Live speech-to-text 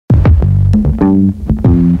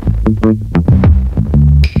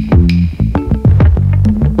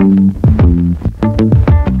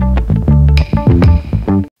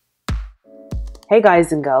Hey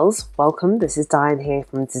guys and girls, welcome. This is Diane here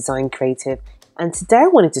from Design Creative, and today I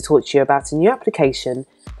wanted to talk to you about a new application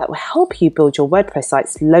that will help you build your WordPress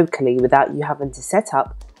sites locally without you having to set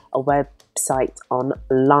up a website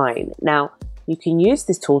online. Now, you can use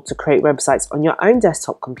this tool to create websites on your own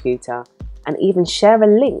desktop computer and even share a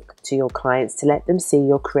link to your clients to let them see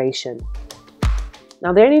your creation.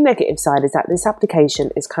 Now, the only negative side is that this application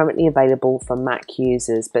is currently available for Mac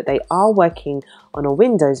users, but they are working on a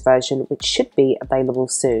Windows version which should be available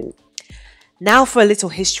soon. Now for a little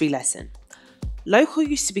history lesson. Local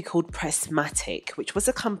used to be called Pressmatic, which was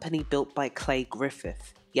a company built by Clay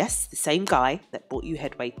Griffith. Yes, the same guy that brought you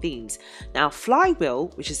Headway Themes. Now,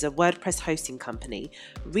 Flywheel, which is a WordPress hosting company,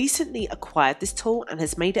 recently acquired this tool and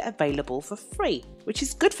has made it available for free, which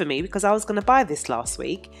is good for me because I was going to buy this last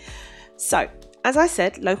week. So, as I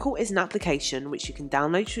said, Local is an application which you can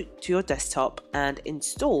download to your desktop and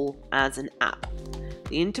install as an app.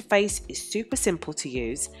 The interface is super simple to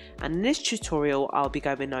use, and in this tutorial I'll be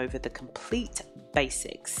going over the complete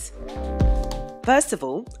basics. First of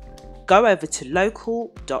all, go over to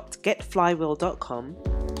local.getflywheel.com,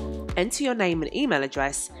 enter your name and email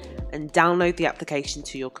address, and download the application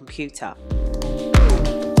to your computer.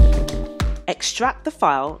 Extract the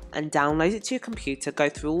file and download it to your computer. Go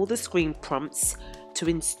through all the screen prompts to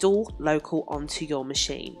install Local onto your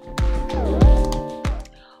machine.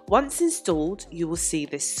 Once installed, you will see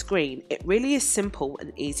this screen. It really is simple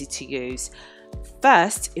and easy to use.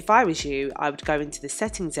 First, if I was you, I would go into the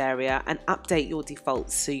settings area and update your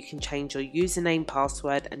defaults so you can change your username,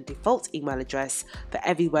 password, and default email address for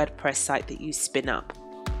every WordPress site that you spin up.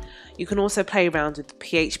 You can also play around with the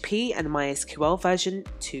PHP and MySQL version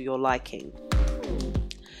to your liking.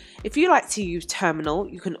 If you like to use Terminal,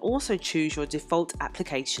 you can also choose your default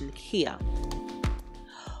application here.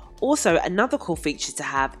 Also, another cool feature to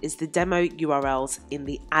have is the demo URLs in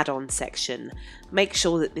the add-on section. Make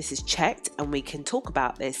sure that this is checked and we can talk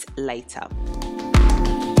about this later.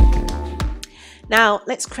 Now,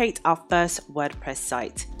 let's create our first WordPress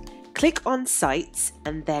site. Click on Sites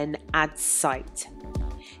and then Add Site.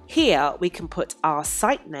 Here we can put our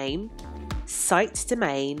site name, site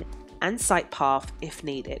domain, and site path if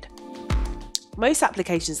needed. Most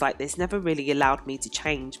applications like this never really allowed me to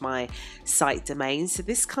change my site domain, so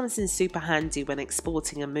this comes in super handy when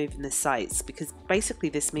exporting and moving the sites, because basically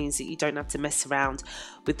this means that you don't have to mess around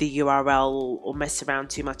with the URL or mess around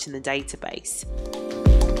too much in the database.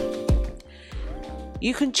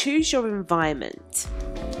 You can choose your environment.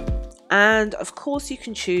 And of course you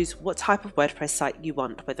can choose what type of WordPress site you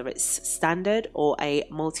want, whether it's standard or a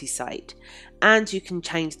multi-site, and you can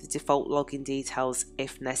change the default login details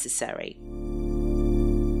if necessary.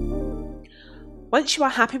 Once you are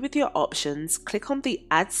happy with your options, click on the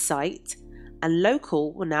Add Site and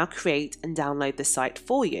Local will now create and download the site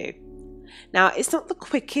for you. Now, it's not the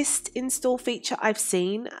quickest install feature I've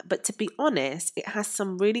seen, but to be honest, it has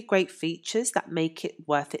some really great features that make it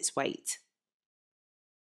worth its weight.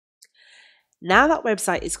 Now that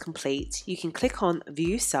website is complete, you can click on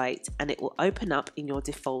View Site and it will open up in your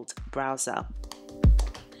default browser.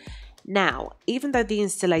 Now, even though the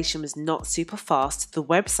installation was not super fast, the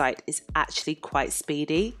website is actually quite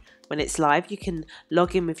speedy. When it's live, you can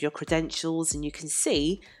log in with your credentials and you can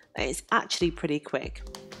see that it's actually pretty quick.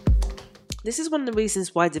 This is one of the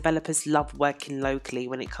reasons why developers love working locally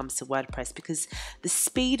when it comes to WordPress, because the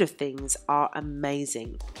speed of things are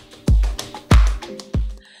amazing.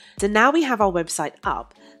 So now we have our website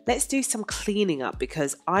up, let's do some cleaning up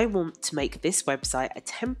because I want to make this website a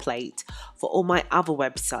template for all my other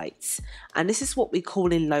websites. And this is what we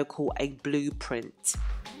call in Local a blueprint.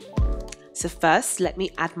 So first, let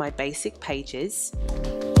me add my basic pages.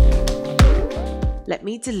 Let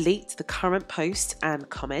me delete the current post and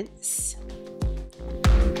comments.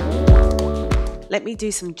 Let me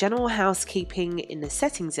do some general housekeeping in the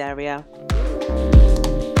settings area.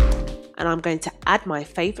 And I'm going to add my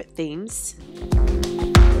favorite themes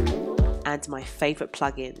and my favorite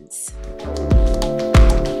plugins.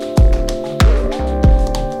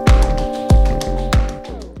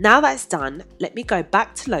 Now that's done, let me go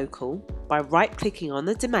back to Local. By right-clicking on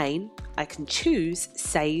the domain, I can choose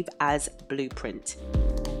Save as Blueprint.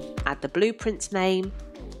 Add the blueprint name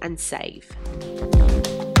and save.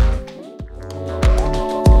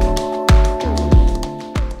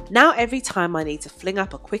 Now every time I need to fling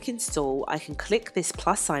up a quick install, I can click this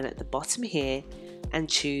plus sign at the bottom here and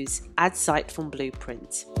choose Add Site from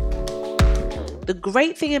Blueprint. The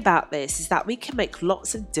great thing about this is that we can make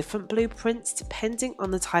lots of different blueprints depending on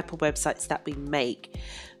the type of websites that we make.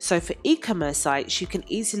 So for e-commerce sites, you can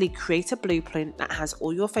easily create a blueprint that has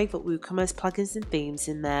all your favorite WooCommerce plugins and themes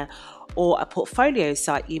in there. Or a portfolio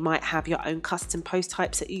site, you might have your own custom post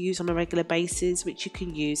types that you use on a regular basis, which you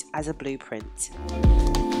can use as a blueprint.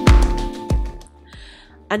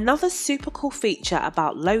 Another super cool feature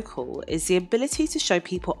about local is the ability to show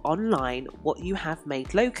people online what you have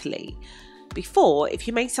made locally. Before, if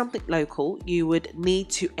you made something local, you would need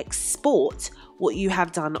to export what you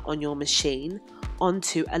have done on your machine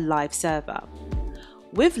onto a live server.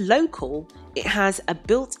 With local, it has a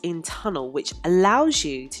built-in tunnel which allows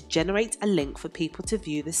you to generate a link for people to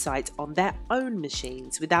view the site on their own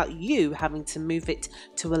machines without you having to move it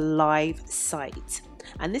to a live site.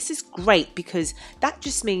 And this is great because that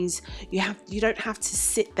just means you don't have to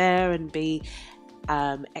sit there and be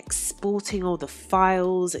exporting all the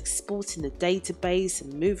files, exporting the database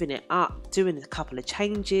and moving it up, doing a couple of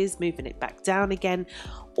changes, moving it back down again.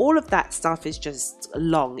 All of that stuff is just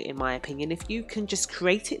long, in my opinion. If you can just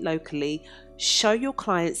create it locally, show your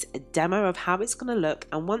clients a demo of how it's going to look,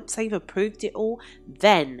 and once they've approved it all,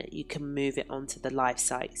 then you can move it onto the live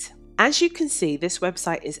site. As you can see, this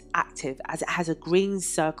website is active as it has a green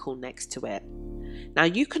circle next to it. Now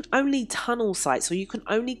you can only tunnel sites, or you can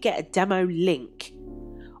only get a demo link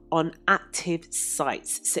on active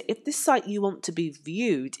sites. So if the site you want to be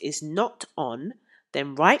viewed is not on,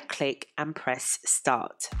 then right click and press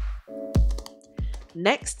start.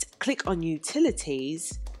 Next, click on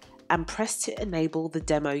utilities and press to enable the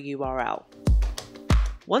demo URL.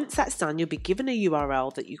 Once that's done, you'll be given a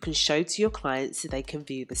URL that you can show to your clients so they can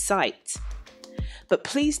view the site. But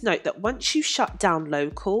please note that once you shut down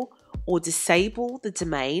local or disable the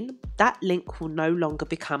domain, that link will no longer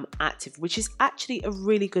become active, which is actually a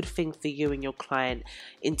really good thing for you and your client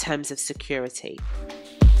in terms of security.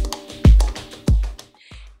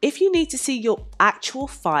 If you need to see your actual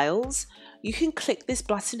files, you can click this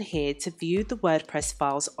button here to view the WordPress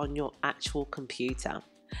files on your actual computer.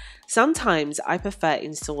 Sometimes I prefer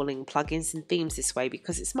installing plugins and themes this way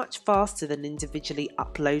because it's much faster than individually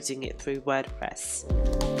uploading it through WordPress.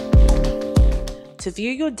 To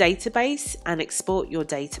view your database and export your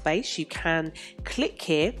database, you can click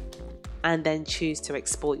here and then choose to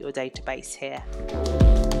export your database here.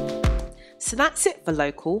 So that's it for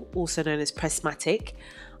local, also known as Pressmatic.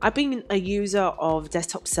 I've been a user of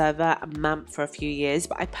Desktop Server and MAMP for a few years,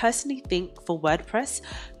 but I personally think for WordPress,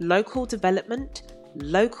 local development,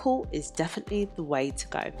 local is definitely the way to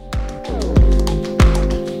go.